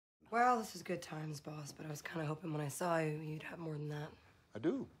Well, this is good times, boss, but I was kind of hoping when I saw you, you'd have more than that. I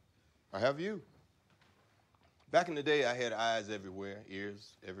do. I have you. Back in the day, I had eyes everywhere,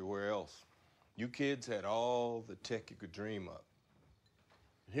 ears everywhere else. You kids had all the tech you could dream of.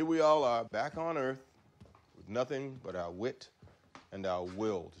 Here we all are, back on Earth, with nothing but our wit and our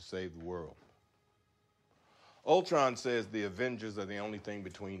will to save the world. Ultron says the Avengers are the only thing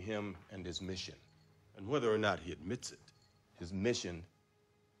between him and his mission. And whether or not he admits it, his mission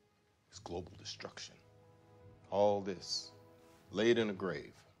is global destruction. All this laid in a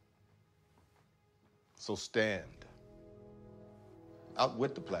grave. So stand.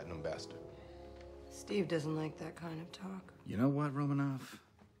 Outwit the platinum bastard. Steve doesn't like that kind of talk. You know what, Romanoff?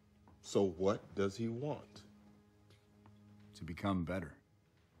 So what does he want? To become better.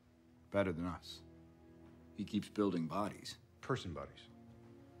 Better than us. He keeps building bodies. Person bodies.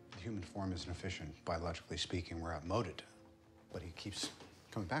 The human form isn't efficient. Biologically speaking, we're outmoded. But he keeps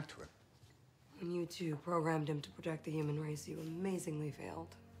coming back to it. When you two programmed him to protect the human race, you amazingly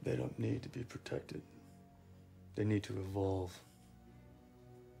failed. They don't need to be protected. They need to evolve.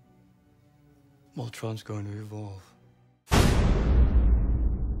 Ultron's going to evolve.